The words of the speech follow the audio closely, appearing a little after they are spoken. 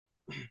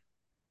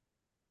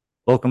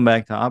Welcome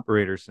back to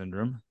Operator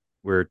Syndrome.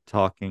 We're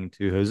talking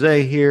to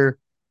Jose here,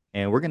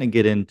 and we're going to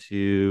get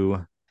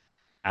into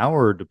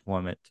our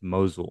deployment to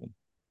Mosul.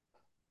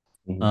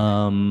 Mhm.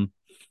 Um,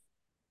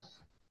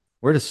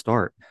 where to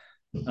start?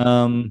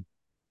 Um,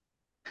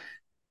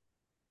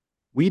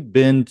 we'd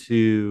been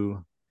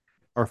to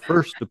our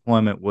first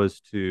deployment was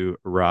to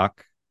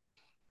Iraq,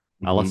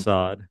 Al Mhm.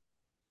 Assad,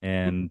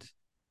 and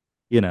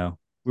we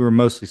were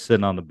mostly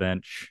sitting on the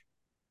bench,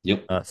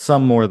 Yep.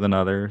 some more than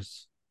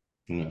others,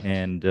 Yeah.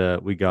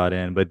 and we got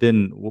in, but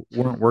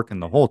weren't working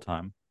the whole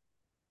time.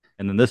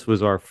 And then this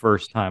was our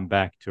first time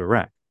back to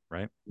Iraq,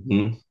 right?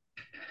 Mhm.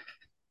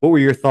 What were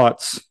your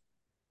thoughts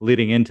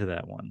leading into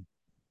that one?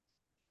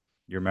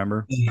 You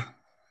remember? Let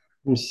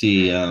me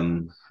see. I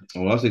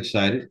was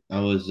excited. I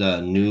was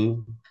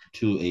new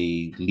to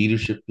a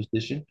leadership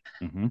position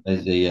Mm-hmm.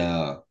 as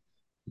a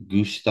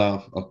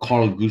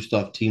Carl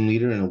Gustav team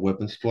leader in a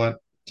weapon squad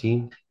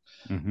team.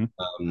 Mm-hmm.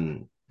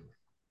 Um,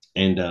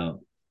 and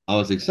I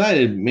was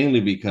excited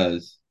mainly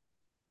because,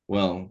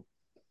 well,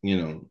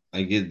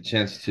 I get a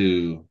chance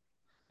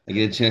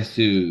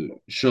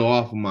to show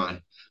off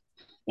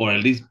or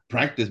at least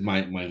practice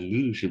my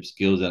leadership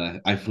skills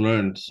that I've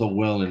learned so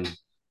well in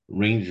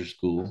Ranger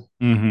School.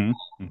 Mm-hmm.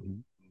 Mm-hmm.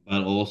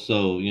 But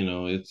also,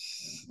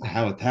 it's I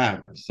have a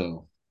tab,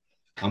 so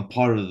I'm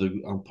part of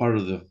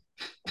the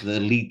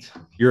elite.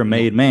 You're a You know,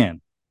 made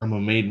man. I'm a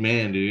made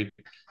man, dude.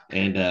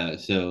 And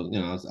so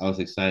I was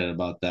excited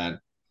about that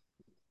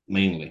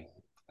mainly.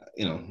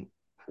 You know,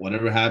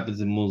 whatever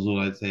happens in Mosul,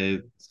 I'd say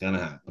it's gonna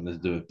happen. Let's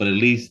do it. But at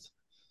least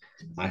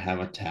I have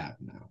a tab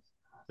now.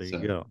 There you So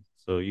go.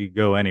 So you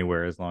go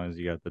anywhere as long as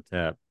you got the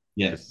tap.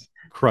 Just yes.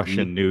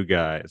 crushing new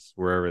guys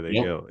wherever they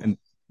Yep. go and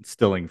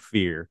instilling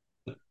fear.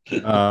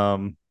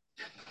 Um,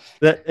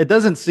 that it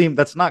doesn't seem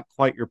that's not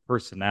quite your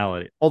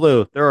personality.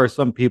 Although there are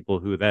some people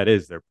who that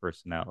is their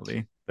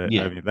personality. That I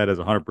Yeah. mean, that is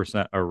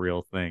 100% a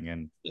real thing,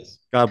 and Yes.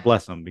 God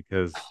bless them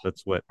because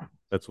that's what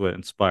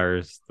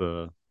inspires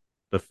the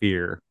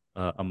fear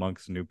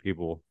amongst new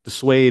people,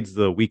 dissuades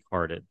the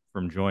weak-hearted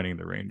from joining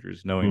the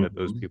Rangers, knowing that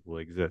those Mhm. people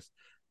exist.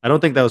 I don't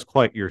think that was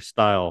quite your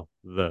style,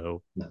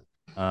 though.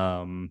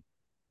 Um,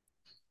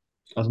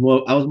 I was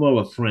more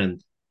of a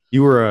friend,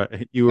 you a were a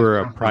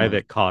confidant.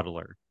 private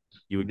coddler.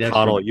 You would That's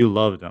coddle. right. You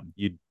loved them.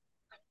 You'd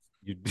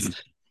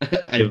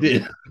I give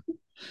did.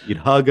 you'd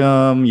hug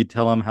them. You'd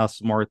tell them how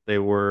smart they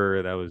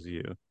were. That was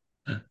you.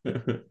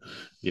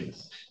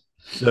 Yes.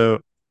 So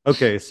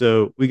okay,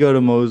 so we go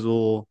to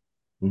Mosul.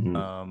 Hmm.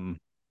 Um,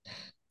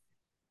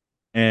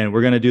 and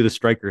we're going to do the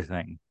striker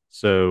thing.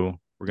 So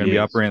we're going to be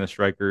Yes. operating the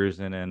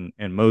strikers, and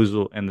in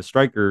Mosul, and the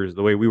strikers,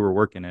 the way we were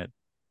working it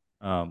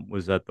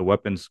was that the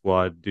weapon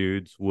squad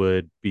dudes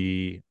would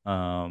be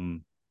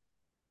when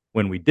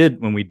we did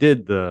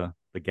the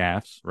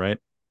gaffs, right?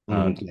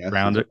 Hmm. Yes.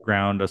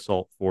 Ground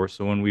assault force.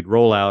 So when we'd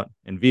roll out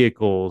in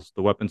vehicles,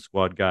 the weapon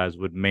squad guys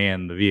would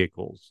man the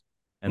vehicles,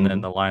 and then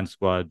Hmm. the line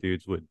squad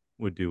dudes would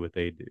do what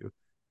they do.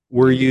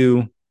 Were Yes.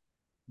 you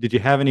did you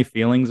have any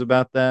feelings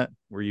about that?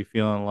 Were you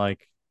feeling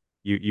like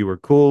you were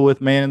cool with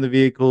manning the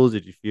vehicles?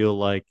 Did you feel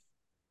like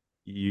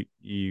you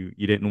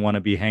didn't want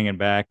to be hanging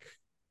back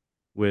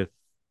with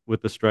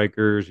with the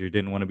strikers? You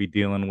didn't want to be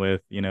dealing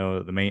with,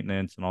 the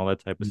maintenance and all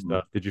that type of Mhm.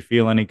 stuff. Did you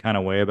feel any kind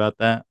of way about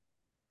that?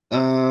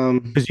 Um.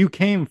 Because you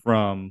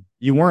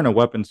weren't a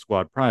weapons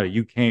squad prior.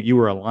 You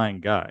were a line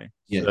guy.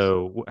 Yes.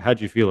 So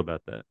how'd you feel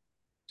about that?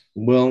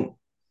 Well,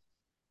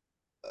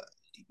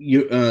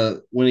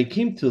 you when it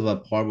came to the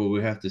part where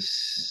we have to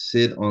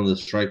sit on the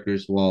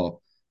strikers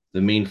while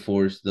the main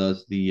force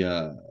does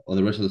or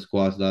the rest of the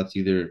squads does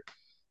either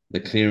the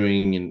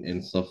clearing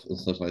and stuff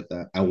like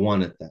that. I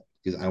wanted that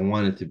because I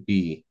wanted to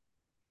be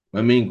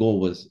my main goal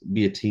was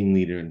be a team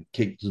leader and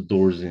kick the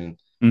doors in,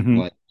 Mm-hmm.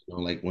 like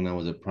like when I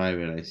was a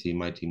private, I see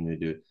my team leader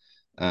do it.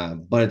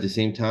 But at the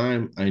same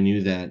time, I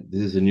knew that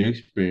this is a new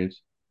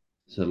experience.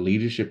 It's a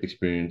leadership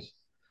experience.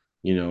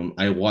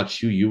 I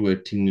watched you. You were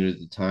a team leader at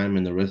the time,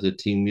 and the rest of the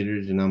team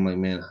leaders, and I'm like,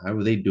 man,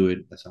 however they do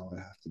it, that's how I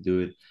have to do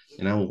it.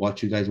 And I will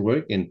watch you guys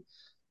work, and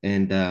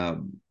I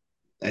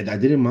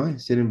didn't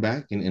mind sitting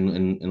back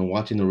and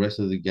watching the rest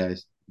of the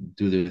guys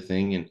do their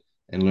thing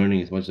and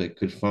learning as much as I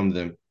could from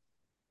them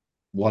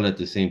while at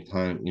the same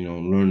time,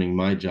 learning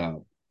my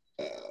job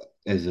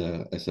as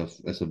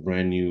a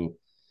brand new,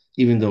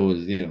 even though it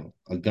was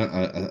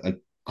a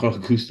Carl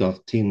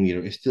Gustav team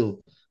leader, it's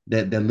still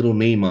that little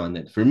name on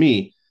it for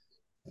me,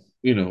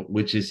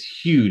 which is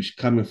huge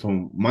coming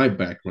from my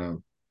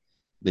background.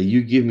 That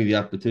you give me the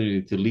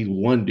opportunity to lead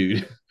one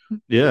dude,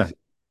 Yeah.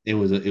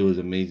 it's, it was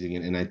amazing,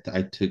 and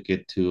I took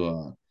it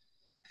to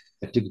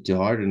I took it to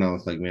heart, and I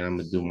was like, man, I'm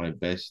gonna do my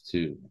best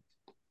to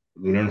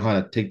learn how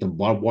to take the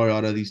barbed wire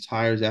out of these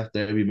tires after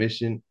every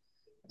mission,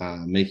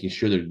 making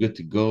sure they're good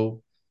to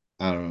go,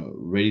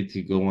 ready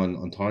to go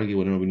on target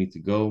whenever we need to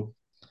go.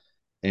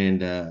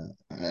 And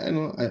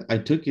I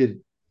took it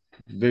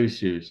very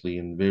seriously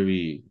and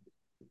very,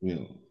 you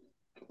know,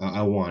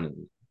 I wanted,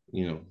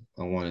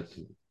 I wanted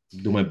to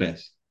do my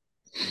best.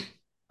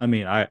 I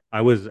mean,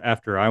 I was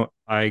after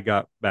I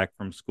got back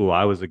from school,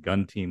 I was a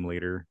gun team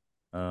leader.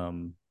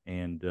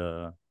 and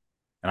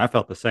I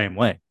felt the same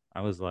way.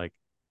 I was like,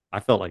 I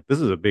felt like this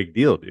is a big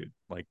deal, dude.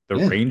 Like the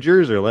Yeah,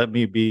 Rangers are letting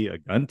me be a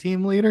gun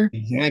team leader.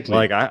 Like exactly.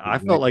 I felt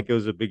Exactly. like it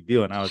was a big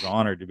deal, and I was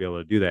honored to be able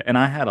to do that. And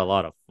I had a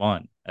lot of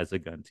fun as a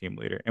gun team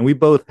leader. And we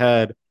both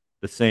had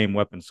the same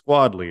weapon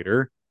squad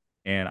leader,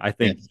 and I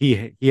think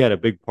Yes. he had a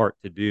big part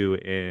to do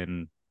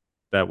in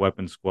that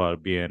weapon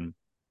squad being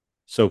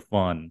so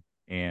fun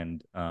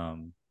and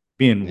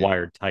being Yeah.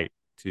 wired tight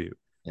too.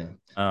 Yeah.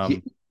 He, Um,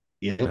 go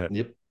yep. ahead.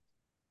 Yep.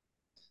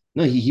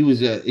 No, he was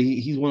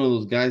he's one of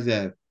those guys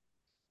that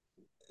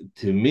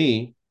to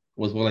me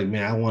was more like,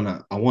 man, I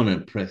wanna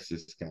impress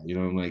this guy. You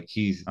know, I'm like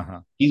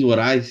Uh-huh. he's what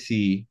I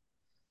see,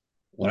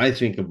 what I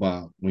think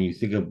about when you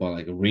think about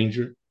like a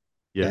ranger.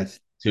 Yeah. That's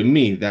to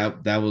me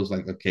that was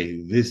like,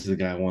 okay, this is the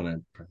guy I want to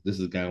impress. This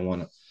is the guy I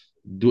want to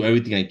do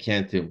everything I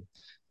can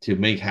to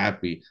make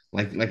happy.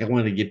 Like I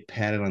wanted to get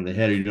patted on the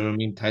head, you know what I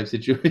mean? Type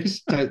situation,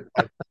 type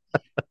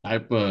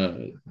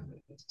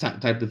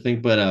type of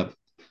thing. But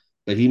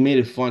he made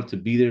it fun to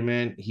be there,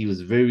 man. He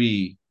was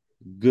very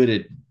good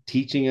at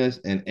teaching us,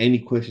 and any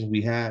questions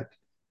we had,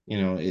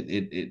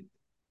 it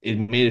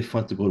made it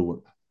fun to go to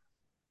work,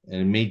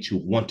 and it made you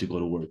want to go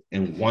to work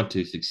and want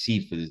to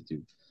succeed for this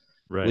dude,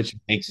 Right. which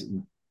makes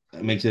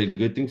it a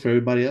good thing for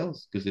everybody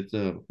else because it's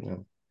a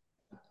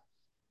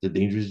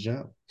dangerous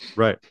job.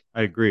 Right.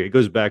 I agree. It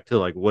goes back to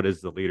like what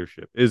is the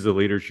leadership? Is the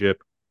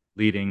leadership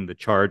leading the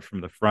charge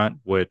from the front,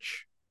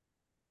 which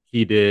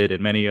he did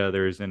and many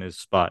others in his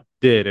spot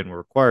did and were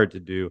required to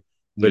do,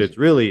 but Yes.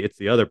 it's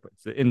the other,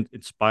 it's the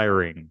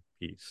inspiring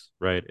piece,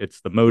 right?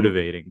 It's the Mm.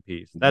 motivating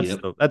piece.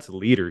 Yep. That's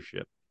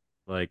leadership.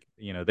 Like,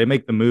 they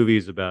make the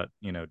movies about,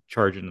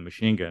 charging the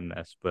machine gun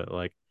nest, but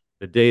like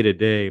the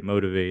day-to-day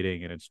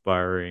motivating and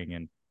inspiring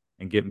and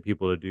getting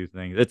people to do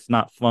things, it's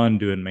not fun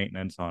doing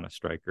maintenance on a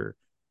striker,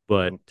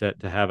 but Mm.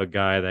 to have a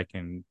guy that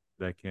can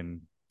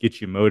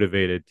get you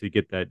motivated to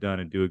get that done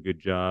and do a good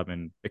job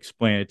and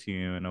explain it to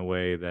you in a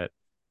way that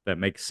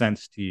makes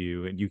sense to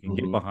you and you can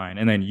get Mhm. behind.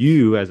 And then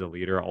you, as a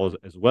leader,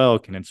 as well,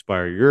 can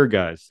inspire your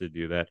guys to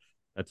do that.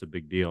 That's a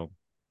big deal.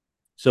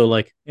 So,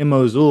 like in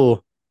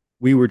Mosul,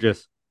 we were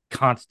just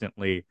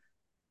constantly,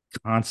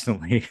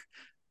 constantly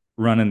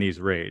running these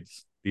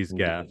raids, these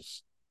Yeah.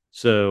 gaffes.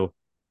 So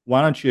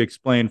why don't you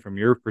explain from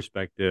your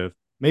perspective,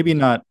 maybe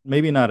not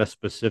a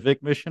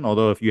specific mission,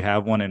 although if you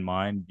have one in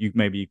mind, you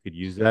could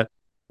use that.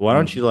 Why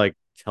don't you Mhm. like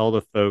tell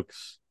the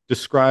folks,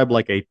 describe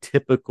like a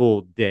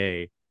typical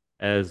day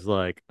as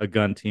like a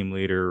gun team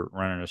leader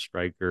running a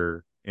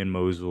striker in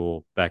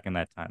Mosul back in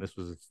that time. This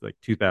was like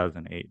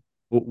 2008.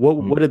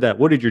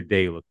 What did your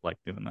day look like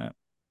doing that?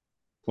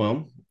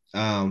 Well,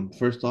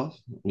 first off,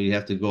 we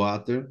have to go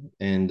out there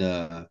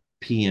and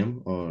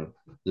PM or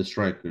the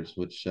strikers,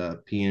 which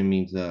PM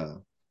means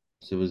so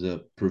it was a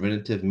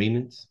preventative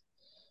maintenance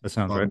That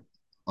sounds right.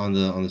 on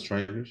on the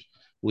strikers,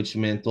 which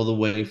meant all the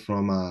way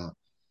from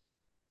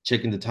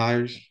checking the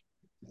tires,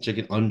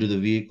 checking under the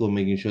vehicle,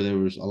 making sure there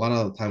was a lot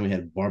of the time we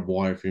had barbed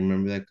wire, if you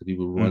remember that, because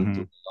people run Mm-hmm.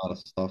 through a lot of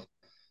stuff.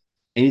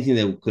 Anything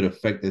that could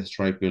affect the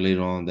striker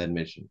later on that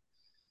mission.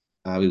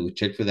 We would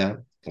check for that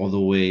all the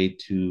way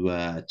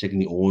to checking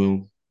the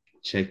oil,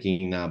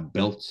 checking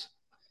belts,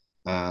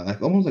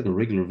 like almost like a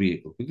regular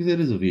vehicle because it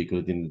is a vehicle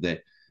at the end of the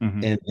day.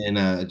 Mm-hmm. And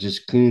then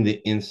just cleaning the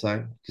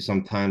inside because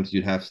sometimes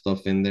you'd have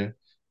stuff in there,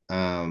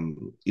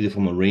 either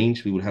from a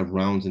range, we would have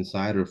rounds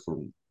inside, or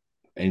for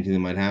anything that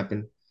might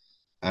happen.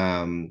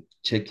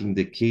 Checking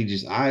the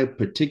cages. I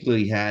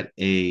particularly had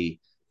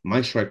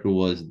my striker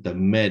was the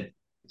med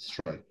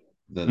striker,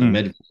 the Mm,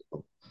 med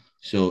vehicle.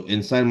 So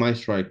inside my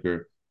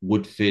striker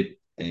would fit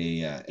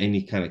a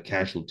any kind of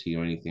casualty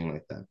or anything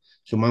like that.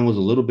 So mine was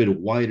a little bit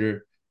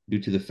wider due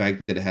to the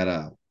fact that it had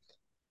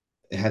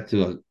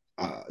to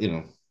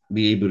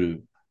be able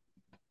to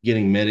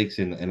getting medics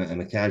and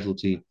a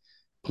casualty.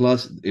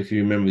 Plus, if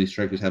you remember, these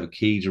strikers have a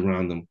cage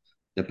around them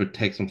that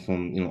protects them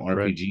from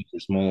right. RPGs or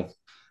small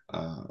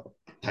uh,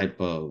 type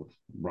of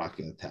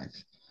rocket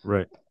attacks.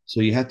 Right.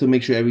 So you have to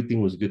make sure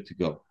everything was good to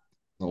go.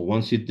 Now,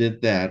 once you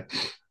did that,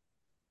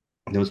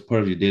 that was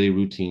part of your daily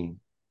routine.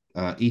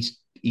 Each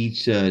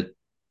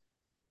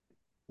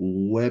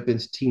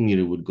weapons team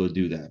leader would go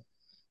do that.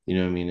 You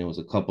know what I mean? There was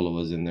a couple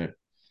of us in there.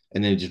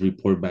 And then just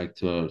report back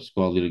to our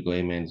squad leader, go,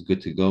 hey man, it's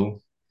good to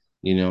go.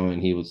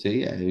 And he would say,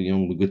 yeah,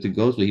 we're good to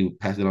go. So he would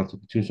pass it on to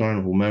platoon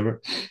sergeant or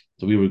whomever.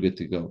 So we were good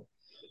to go.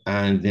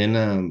 And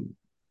then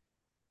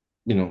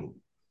you know,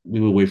 we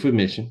would wait for a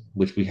mission,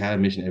 which we had a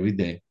mission every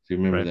day, if you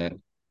remember Right. that,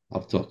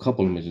 up to a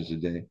couple of missions a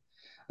day.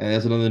 And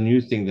that's another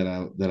new thing that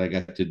I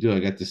got to do. I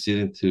got to sit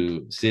in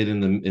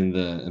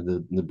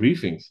the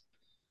briefings.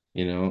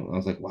 I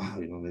was like,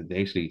 wow,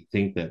 they actually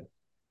think that,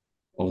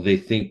 or they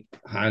think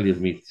highly of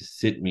me to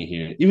sit me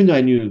here, even though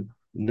I knew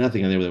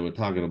nothing I knew they were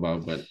talking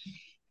about.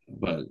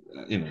 But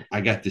I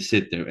got to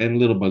sit there, and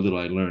little by little,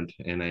 I learned,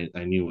 and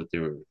I knew what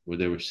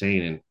they were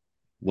saying and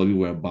what we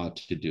were about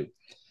to do.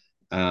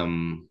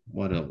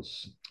 What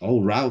else?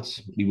 Oh,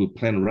 routes. We would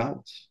plan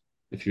routes,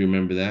 if you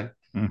remember that.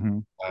 Mm-hmm.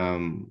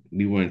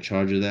 We were in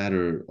charge of that,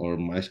 or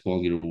my squad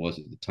leader was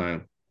at the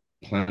time,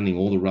 planning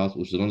all the routes,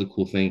 which is another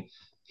cool thing.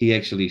 he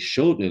actually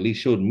showed at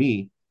least showed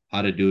me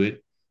how to do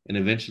it, and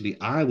eventually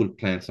I would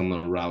plan some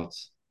of the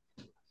routes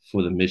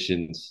for the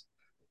missions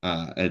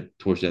at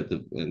towards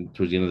the end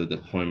of the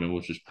deployment,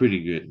 which was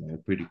pretty good,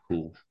 man, pretty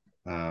cool.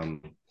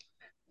 Um,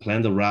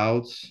 plan the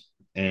routes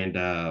and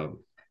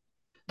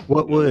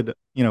What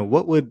you know,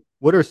 would,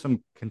 what are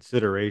some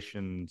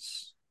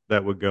considerations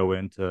that would go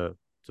into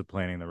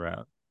planning the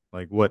route?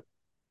 Like what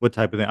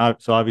type of thing?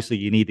 So obviously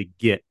you need to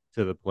get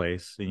to the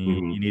place and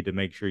you mhm, need to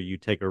make sure you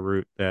take a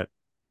route that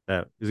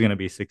is going to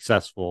be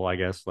successful, I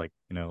guess, like,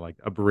 like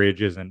a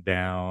bridge isn't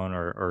down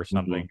or mhm.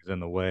 something's in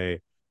the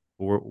way.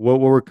 What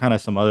were kind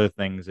of some other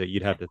things that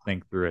you'd have to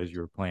think through as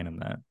you were planning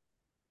that?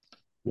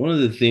 One of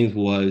the things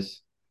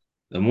was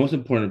the most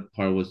important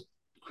part was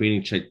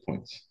creating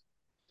checkpoints.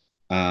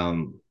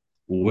 Um,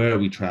 where are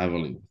we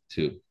traveling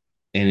to?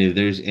 And if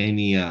there's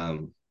any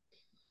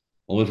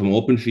only from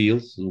open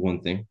fields is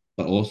one thing,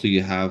 but also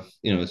you have,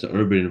 it's an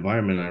urban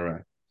environment in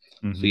Iraq.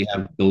 So Hmm. you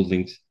have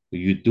buildings,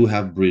 you do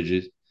have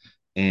bridges,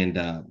 and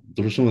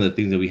those are some of the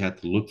things that we had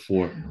to look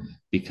for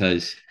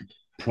because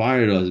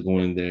prior to us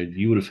going there,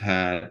 you would have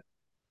had,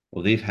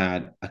 or they've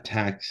had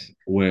attacks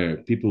where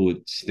people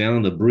would stand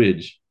on the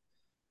bridge,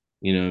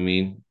 you know what I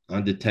mean,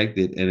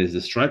 undetected, and as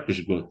the strikers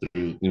go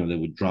through, they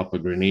would drop a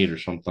grenade or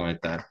something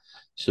like that.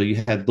 So you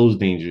had those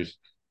dangers.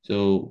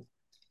 So,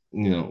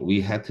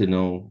 we had to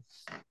know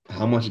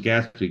how much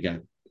gas we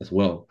got as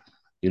well.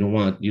 You don't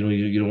want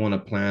to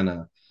plan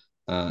a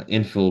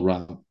infill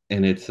route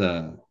and it's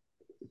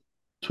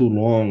too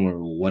long or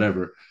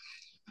whatever.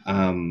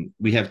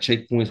 We have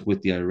checkpoints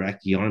with the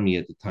Iraqi army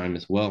at the time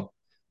as well.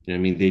 You know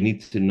what I mean? They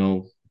need to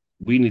know.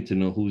 We need to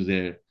know who's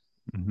there.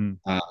 Hmm.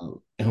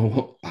 And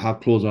how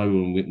close are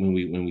we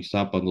when we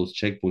stop on those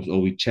checkpoints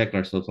or we check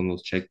ourselves on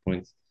those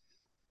checkpoints.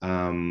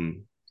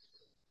 Um,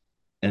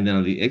 and then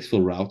on the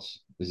exfil routes,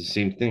 it's the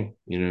same thing.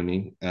 You know what I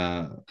mean?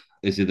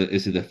 Is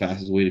it the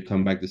fastest way to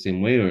come back the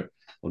same way,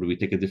 or do we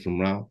take a different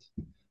route?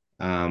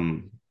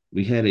 Um,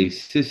 we had a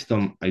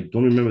system. I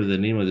don't remember the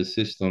name of the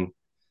system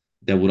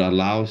that would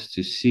allow us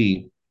to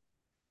see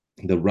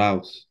the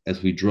routes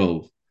as we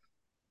drove.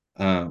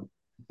 Um,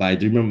 but I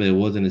do remember it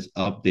wasn't as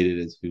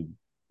updated as we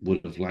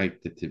would have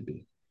liked it to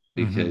be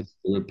Hmm. because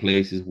there were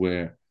places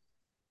where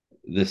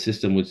the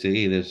system would say,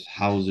 hey, there's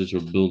houses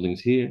or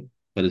buildings here.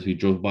 But as we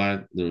drove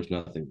by, there was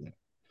nothing there.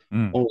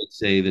 Mm. Or would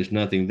say there's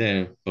nothing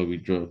there, but we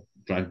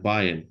drive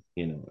by and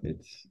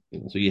it's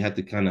so you have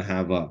to kind of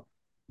have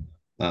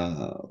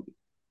uh,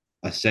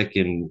 a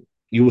second.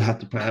 You would have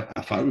to plan,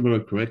 if I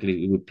remember correctly,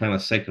 we would plan a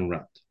second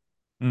route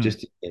Mm.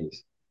 just in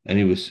case.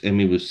 And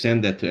we would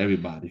send that to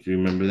everybody. If you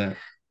remember that,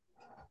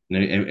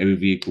 and every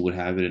vehicle would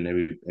have it, and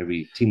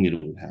every team leader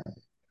would have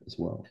it as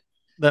well.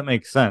 That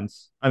makes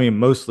sense. I mean,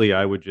 mostly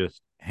I would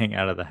just hang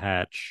out of the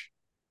hatch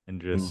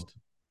and Mm. just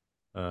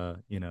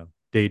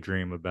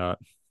daydream about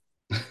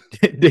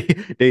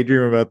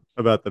daydream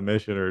about the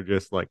mission or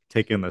just like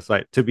taking the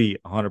site to be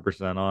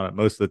 100% on it.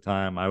 Most of the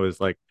time I was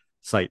like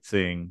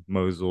sightseeing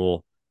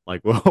Mosul.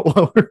 Like,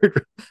 well,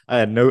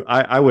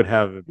 I would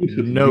have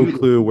no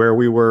clue Beautiful. where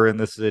we were in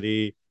the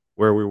city,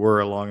 where we were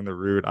along the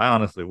route. I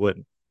honestly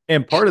wouldn't.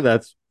 And part of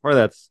that's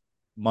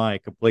my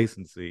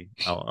complacency.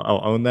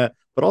 I'll own that.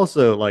 But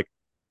also like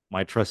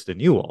my trust in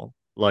you all.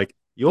 Like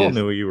you all Yes.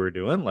 knew what you were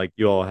doing. Like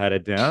you all had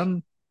it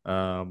down.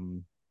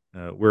 Um,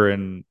 we're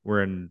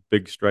in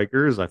big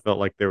strikers. I felt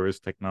like there was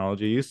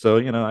technology, so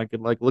I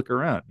could like look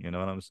around. You know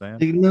what I'm saying?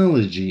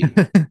 Technology.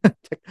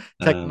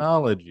 Um,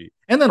 Technology,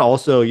 and then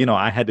also,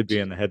 I had to be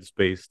in the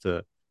headspace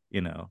to,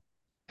 you know,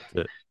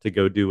 to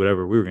go do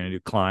whatever we were going to do,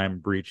 climb,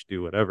 breach,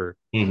 do whatever.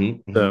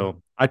 mhm, mhm.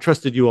 So I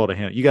trusted you all to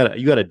handle. You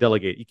got to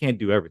delegate. You can't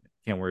do everything.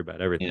 You can't worry about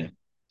Yeah. everything.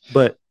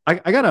 But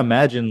I got to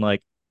imagine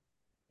like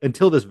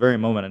until this very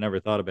moment, I never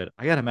thought about it.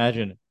 I gotta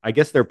imagine. I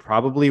guess there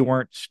probably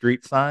weren't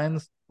street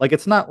signs. Like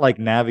it's not like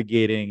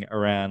navigating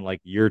around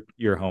like your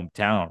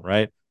hometown,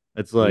 right?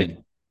 It's like Yeah.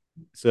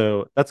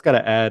 so that's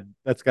gotta add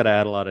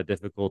a lot of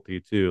difficulty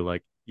too.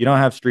 Like you don't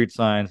have street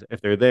signs.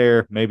 If they're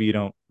there, maybe you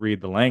don't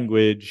read the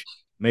language.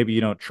 Maybe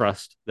you don't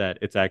trust that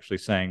it's actually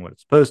saying what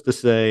it's supposed to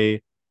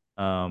say.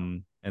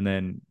 And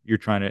then you're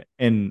trying to,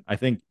 and I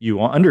think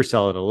you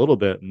undersell it a little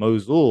bit.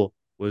 Mosul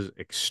was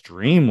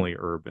extremely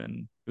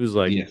urban. It was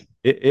like Yes.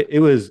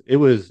 it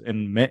was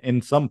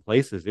in some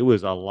places it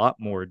was a lot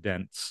more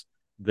dense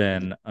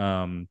than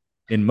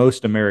in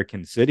most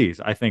American cities.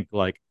 I think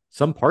like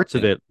some parts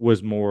of Yeah. it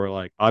was more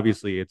like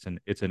obviously it's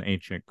an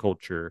ancient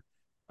culture.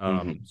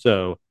 Hmm.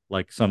 So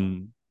like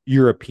some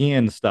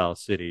European style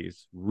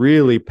cities,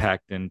 really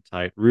packed in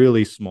tight,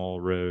 really small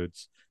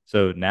roads.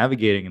 So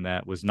navigating in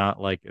that was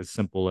not like as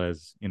simple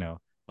as,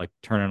 like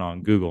turning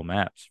on Google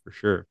Maps for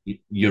sure.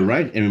 You're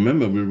right. And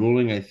remember, we're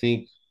rolling, I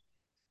think,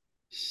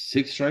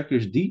 six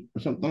strikers deep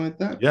or something like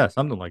that. Yeah,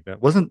 something like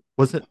that. Wasn't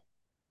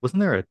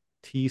there a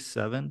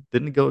T7?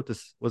 Didn't it go to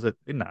was it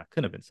nah,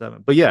 couldn't have been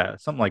 7. But yeah,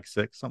 something like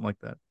 6, something like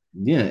that.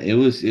 Yeah, it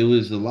was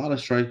a lot of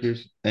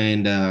strikers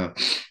and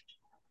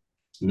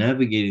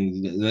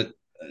navigating that.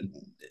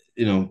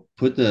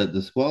 Put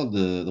the squad,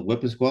 the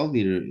weapon squad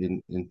leader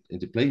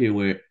into play here,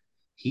 where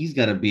he's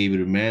got to be able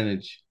to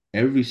manage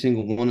every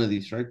single one of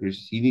these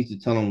strikers. He needs to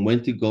tell them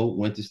when to go,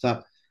 when to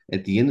stop.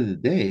 At the end of the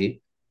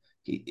day,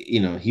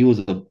 he was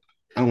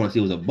I don't want to say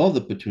he was above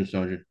the platoon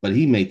sergeant, but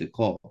he made the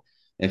call.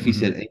 If he Mm-hmm.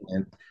 said, "Hey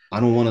man, I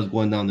don't want us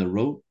going down the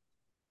road,"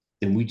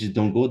 then we just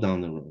don't go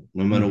down the road,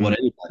 no matter Mm-hmm. what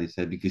anybody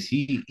said, because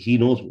he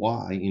knows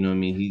why. You know what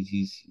I mean?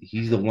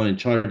 He's the one in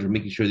charge of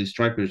making sure these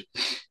strikers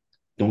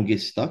don't get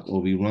stuck or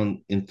we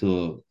run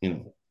into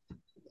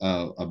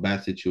a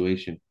bad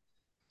situation.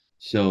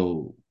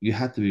 So you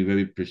have to be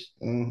very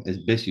as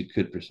best you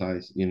could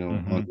precise, on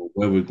Mm-hmm.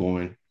 where we're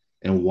going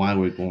and why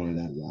we're going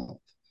that route.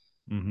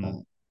 Mm-hmm.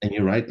 And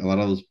you're right, a lot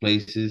of those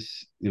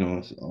places,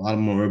 a lot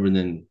more urban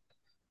than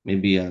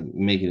maybe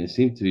making it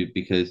seem to be,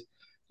 because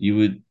you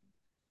would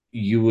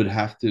you would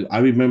have to. I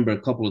remember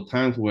a couple of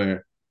times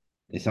where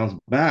it sounds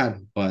bad,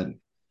 but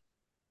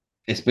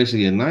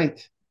especially at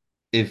night,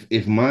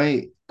 if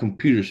my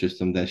computer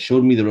system that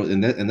showed me the road,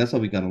 and that's how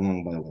we got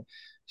along, by the way.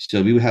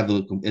 So we would have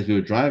the as we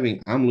were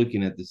driving, I'm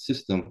looking at the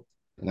system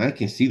and I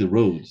can see the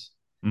roads.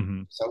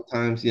 Mm-hmm.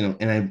 Sometimes,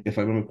 if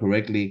I remember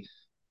correctly,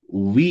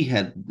 we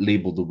had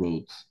labeled the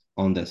roads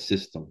on that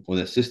system, or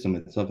the system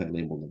itself had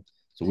labeled them.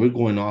 So we're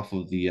going off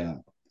of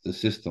the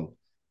system,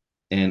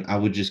 and I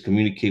would just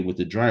communicate with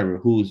the driver,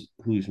 who's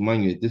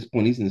mind you, at this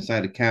point he's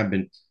inside a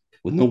cabin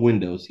with no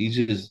windows.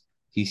 He's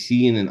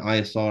seeing an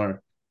ISR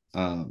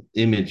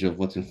image of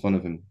what's in front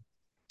of him.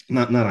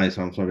 Not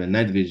ISR, I'm sorry, a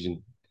night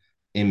vision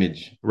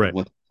image of Right.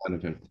 what's in front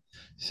of him.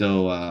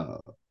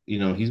 So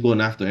he's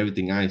going after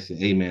everything I say.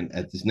 Hey man,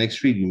 at this next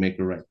street you make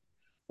a right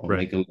or Right.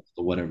 make a left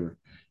or whatever.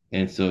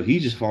 And so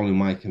he's just following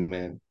my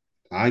command.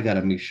 I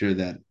gotta make sure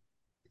that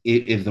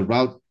if the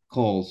route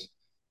calls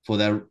for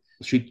that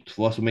street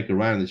for us to make a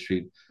right on the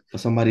street, for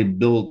somebody to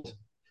build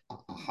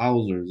a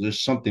house or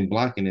there's something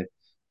blocking it,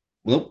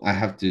 well, I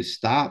have to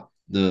stop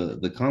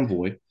the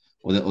convoy,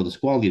 or the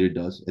squad leader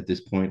does at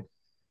this point,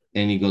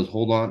 and he goes,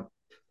 hold on,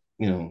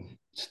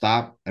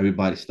 stop.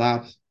 Everybody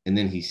stops, and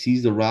then he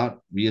sees the route,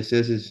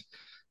 reassesses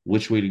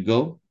which way to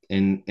go,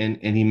 and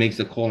he makes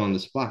a call on the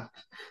spot.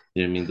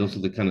 You know what I mean? Those are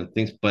the kind of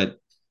things, but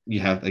you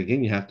have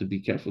to be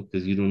careful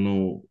because you don't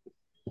know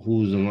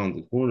who's around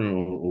the corner,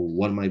 or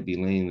what might be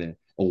laying there,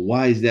 or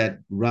why is that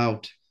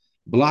route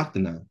blocked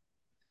now.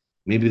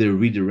 Maybe they're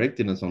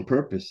redirecting us on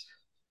purpose.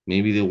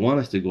 Maybe they want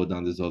us to go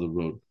down this other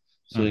road.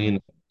 So Mm-hmm.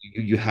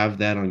 you have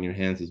that on your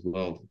hands as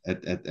well,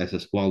 as a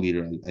squad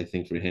leader. I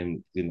think for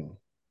him,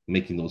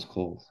 making those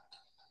calls.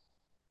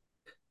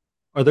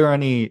 Are there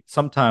any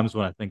sometimes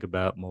when I think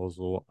about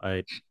Mosul,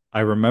 I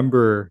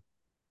remember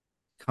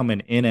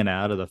coming in and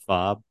out of the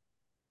fob.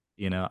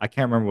 I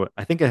can't remember what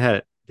I think it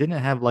had. Didn't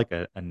it have like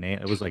a name?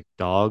 It was like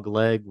Dog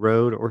Leg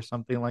Road or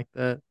something like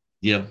that.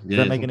 Yeah, Does yeah,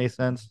 that yeah, make any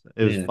sense?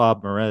 It was yeah.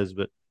 Fob Merez,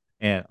 but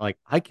and like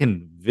I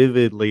can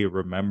vividly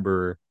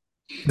remember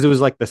because it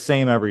was like the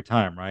same every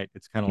time, right?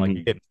 It's kind of like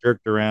you're Mhm. getting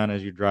jerked around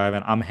as you're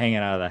driving. I'm hanging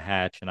out of the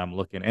hatch and I'm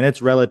looking, and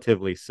it's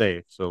relatively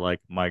safe. So like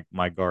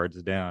my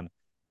guard's down,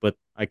 but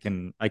I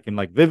can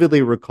like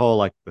vividly recall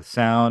like the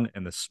sound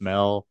and the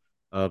smell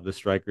of the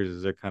strikers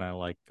as they're kind of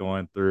like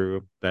going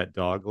through that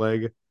dog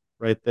leg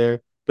right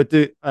there. But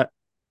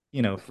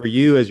for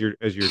you as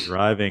you're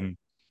driving,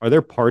 are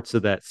there parts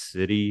of that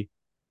city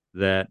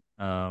that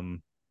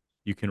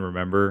you can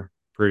remember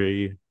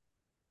pretty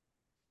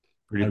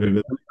I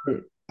vividly?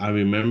 remember I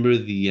remember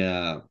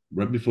the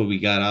right before we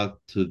got out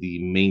to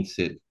the main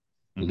city,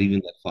 Hmm. leaving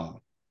that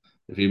fog.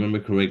 If you remember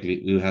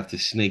correctly, we would have to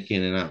snake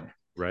in and out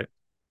Right?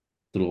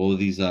 through all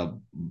these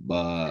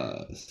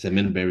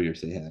cement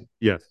barriers they had.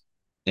 Yes.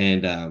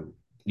 And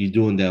you're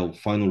doing that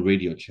final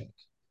radio check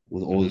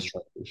with all the Hmm.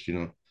 strikers,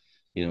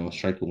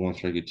 striker one,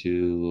 striker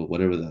two,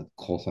 whatever the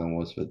call sign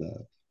was for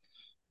the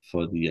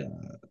for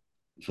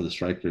the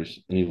strikers,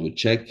 and you would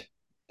check,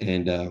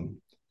 and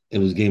it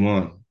was game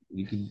on.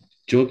 You could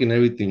joke and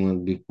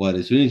everything, but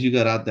as soon as you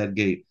got out that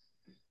gate,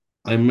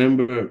 I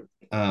remember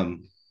that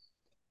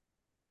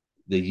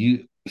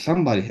you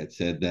somebody had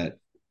said that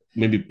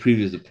maybe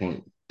previous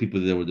deployment people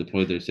that were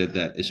deployed there said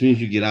that as soon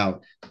as you get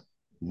out,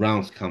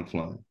 rounds come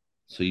flying,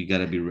 so you got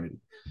to be ready.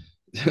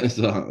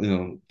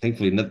 So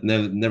thankfully,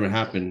 never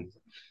happened,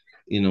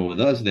 with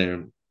us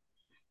there.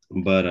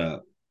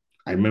 But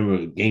I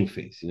remember game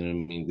face. You know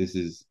what I mean? This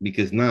is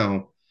because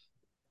now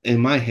in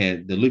my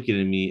head, they're looking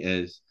at me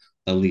as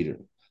a leader.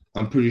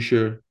 I'm pretty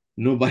sure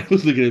nobody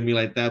was looking at me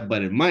like that,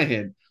 but in my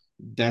head,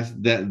 that's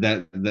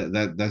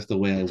the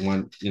way I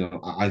want.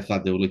 I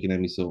thought they were looking at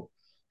me. So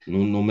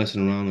no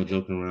messing around, no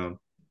joking around.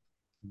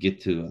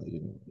 Get to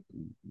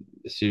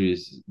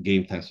serious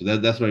game time. So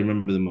that's what I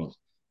remember the most.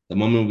 The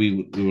moment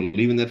we were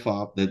leaving that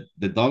fob, that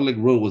the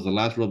dogleg road was the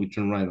last road we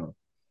turned right on,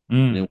 and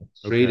Mm, it went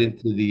straight okay.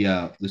 into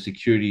the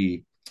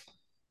security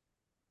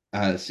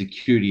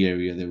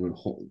area that would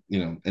hold,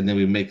 and then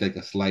we make like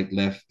a slight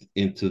left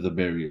into the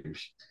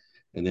barriers,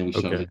 and then we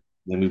shove Okay. it.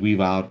 Then we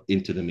weave out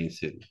into the main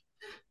city.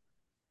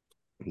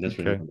 And that's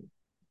right. Okay.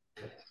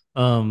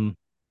 Um,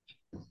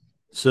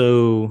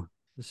 so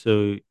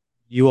so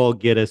you all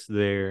get us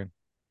there.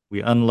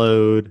 We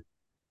unload,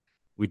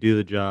 we do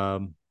the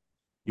job.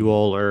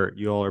 Mhm.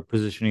 you all are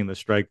positioning the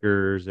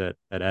strikers at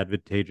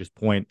advantageous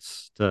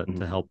points to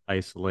Mhm. help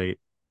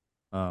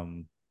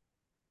um,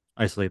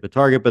 isolate the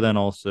target, but then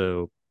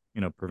also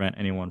prevent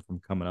anyone from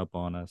coming up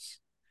on us.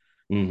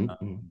 Mhm.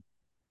 Mhm. Um,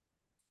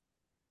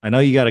 I know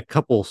you got a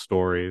couple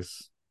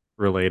stories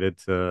related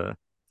to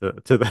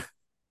that.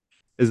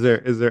 Is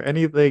there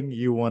anything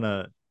you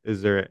wanna?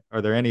 Is there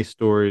Are there any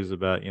stories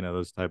about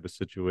those type of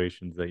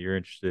situations that you're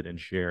interested in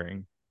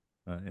sharing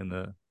in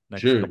the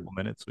next Sure. couple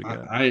minutes we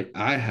got?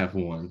 I have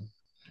one.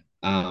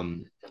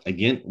 Um,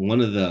 Again,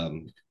 one of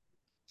the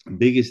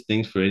biggest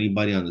things for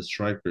anybody on the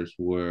strikers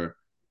were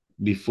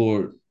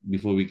before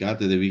we got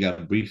there that we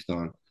got briefed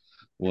on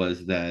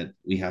was that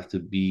we have to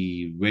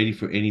be ready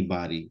for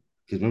anybody.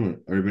 Because remember,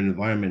 urban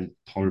environment,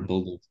 taller Mhm.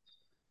 buildings.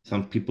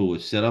 Some people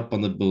would set up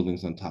on the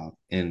buildings on top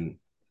and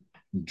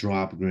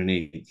drop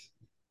grenades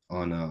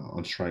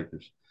on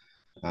strikers,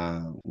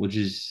 which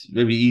is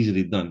very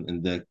easily done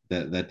in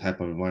that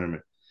type of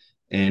environment.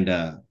 And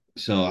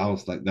so I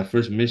was like, that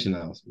first mission,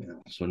 I was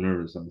so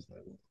nervous. I was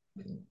like,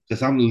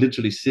 because I'm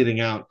literally sitting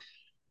out,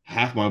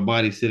 half my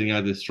body sitting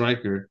out this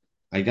striker.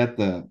 I got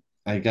the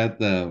I got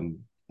the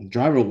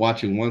driver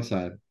watching one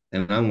side,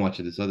 and I'm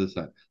watching this other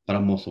side, but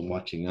I'm also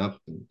watching up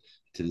and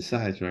to the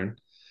sides, right?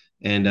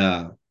 And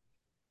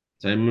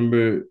so I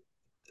remember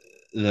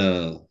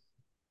the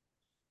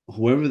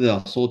whoever the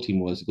assault team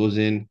was goes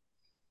in,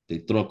 they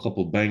throw a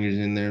couple bangers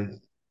in there,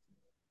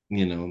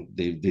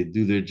 they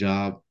do their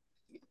job.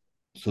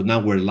 So now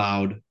we're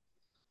loud.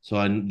 So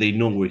they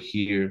know we're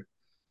here.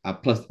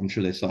 Plus, I'm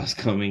sure they saw us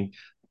coming.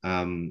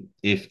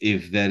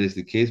 If that is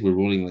the case, we're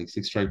rolling like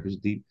six strikers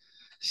deep.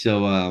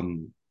 So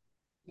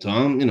so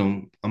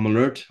I'm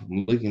alert.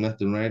 I'm looking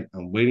left and right.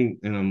 I'm waiting,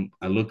 and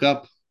I look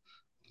up,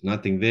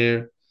 nothing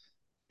there.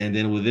 And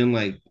then within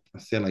like I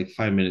said like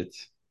 5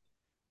 minutes,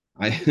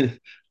 I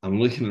I'm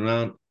looking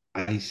around.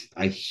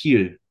 I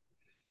hear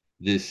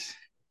this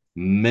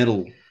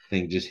metal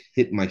thing just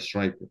hit my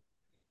striker,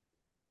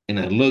 and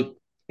I look,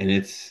 and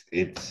it's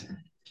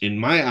in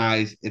my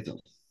eyes, it's a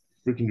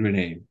freaking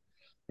grenade,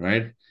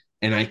 right?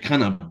 And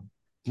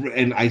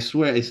and I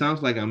swear it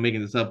sounds like I'm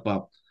making this up,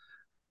 but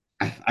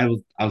I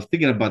was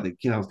thinking about the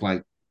kid. I was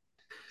like,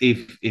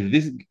 if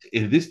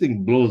this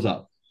thing blows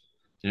up,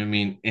 you know what I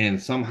mean,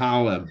 and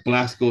somehow a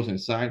blast goes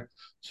inside,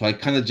 so I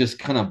kind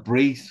of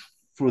brace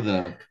for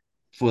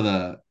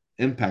the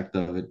impact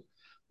of it,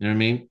 you know what I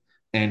mean,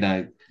 and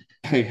I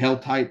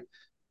held tight,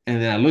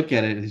 and then I look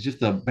at it, it's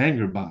just a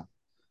banger bot.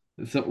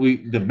 So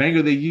the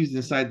banger they used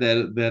inside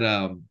that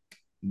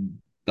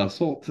the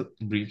assault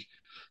breach,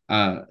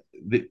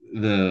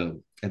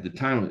 the at the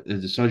time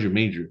is the sergeant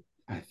major.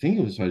 I think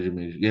it was sergeant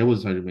major. Yeah, it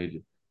was sergeant major.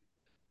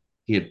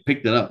 He had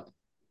picked it up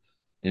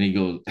and he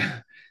goes,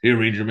 "Here,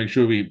 Ranger, make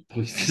sure we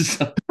police this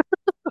up."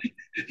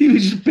 He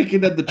was just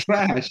picking up the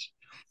trash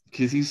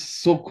because he's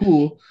so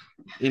cool.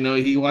 He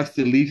likes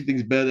to leave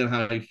things better than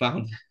how he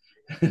found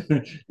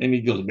it. And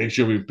he goes, "Make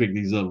sure we pick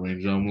these up,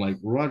 Ranger." I'm like,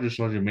 "Roger,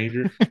 Sergeant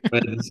Major."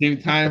 But at the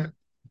same time,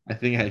 I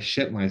think I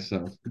shit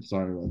myself.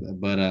 Sorry about that.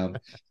 But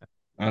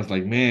I was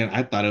like, man,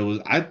 I thought it was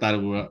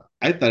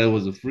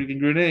a freaking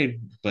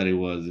grenade, but it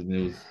wasn't.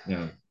 It was,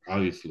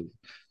 obviously.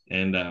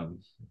 And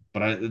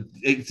but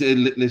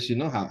it lets you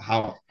know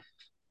how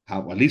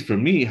at least for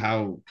me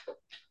how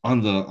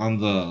on the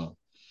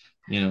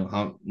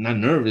how not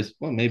nervous,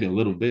 well maybe a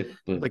little bit,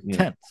 but Like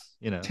tense,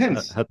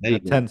 tense. There how you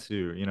go. tense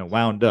you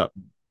wound up.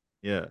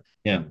 Yeah.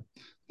 Yeah.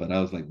 But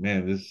I was like,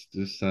 man, this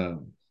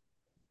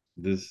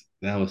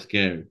that was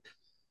scary.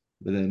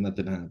 But then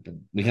nothing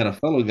happened. We had a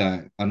fellow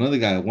guy, another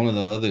guy, one of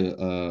the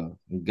other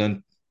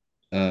gun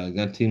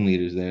team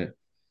leaders there,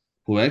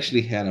 who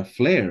actually had a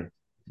flare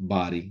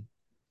body.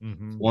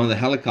 Hmm. One of the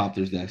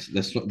helicopters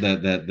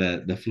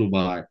that flew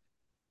by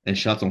and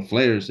shot some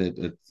flares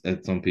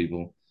at some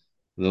people.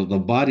 The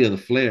body of the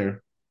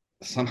flare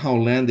somehow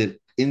landed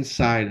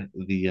inside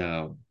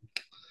the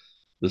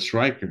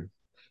striker,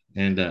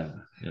 and you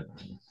know,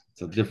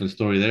 it's a different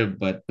story there.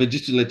 But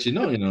just to let you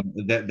know,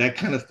 that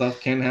kind of stuff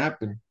can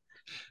happen,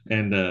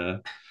 and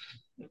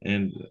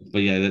and but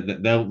yeah,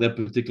 that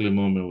particular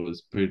moment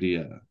was pretty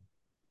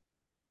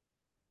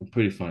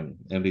funny.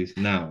 At least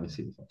now I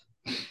see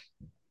it.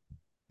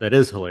 That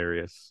is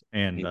hilarious,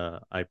 and Yeah.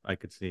 I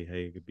could see how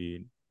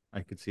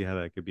I could see how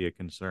that could be a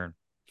concern.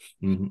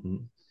 Mm-hmm.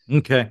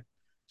 Okay,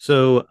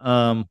 so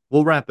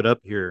we'll wrap it up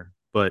here,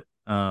 but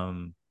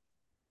so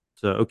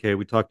okay,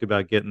 we talked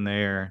about getting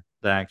there,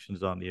 the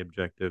actions on the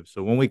objective.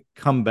 So when we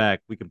come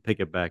back, we can pick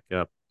it back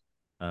up.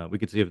 We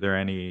could see if there are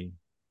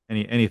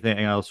anything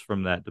else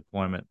from that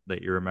deployment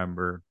that you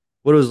remember.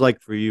 What it was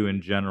like for you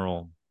in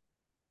general,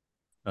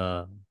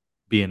 uh,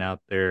 being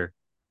out there,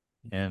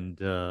 and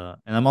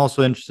I'm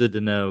also interested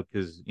to know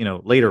because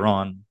later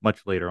on,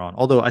 much later on,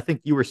 although I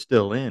think you were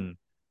still in,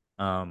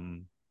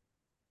 um,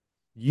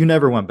 you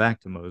never went back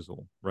to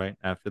Mosul, right?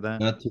 After that,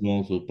 Not to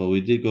Mosul, but we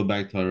did go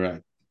back to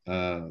Iraq.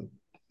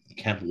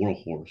 Camp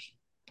Warhorse.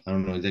 I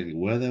don't know exactly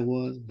where that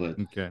was, but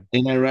okay.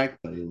 in Iraq,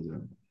 but it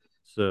was.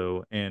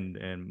 So and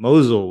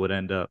Mosul would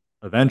end up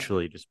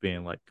eventually just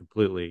being like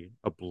completely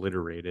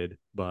obliterated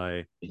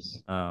by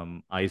Yes.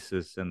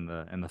 ISIS and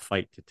the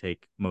fight to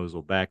take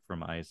Mosul back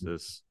from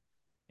ISIS.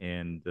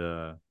 And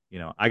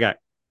I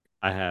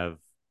have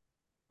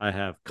I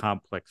have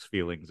complex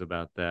feelings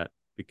about that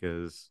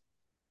because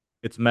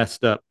it's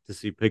messed up to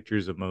see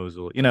pictures of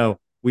Mosul.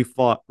 We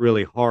fought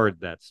really hard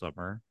that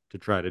summer to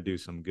try to do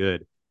some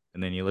good,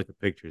 and then you look at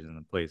pictures and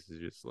the place is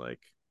just like,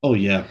 Oh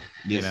yeah.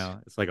 Yes.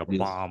 it's like a Yes.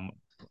 bomb.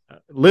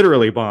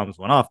 Literally, bombs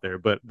went off there,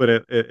 but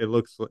it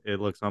looks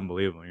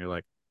unbelievable. And you're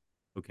like,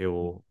 okay,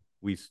 well,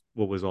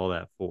 what was all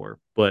that for?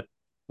 But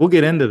we'll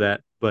get into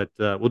that. But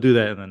we'll do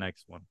that in the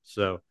next one.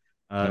 So,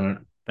 All uh, right.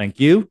 thank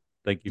you,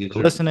 thank you Yes, for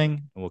sir. listening,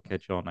 and we'll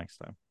catch you all next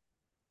time.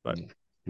 Bye.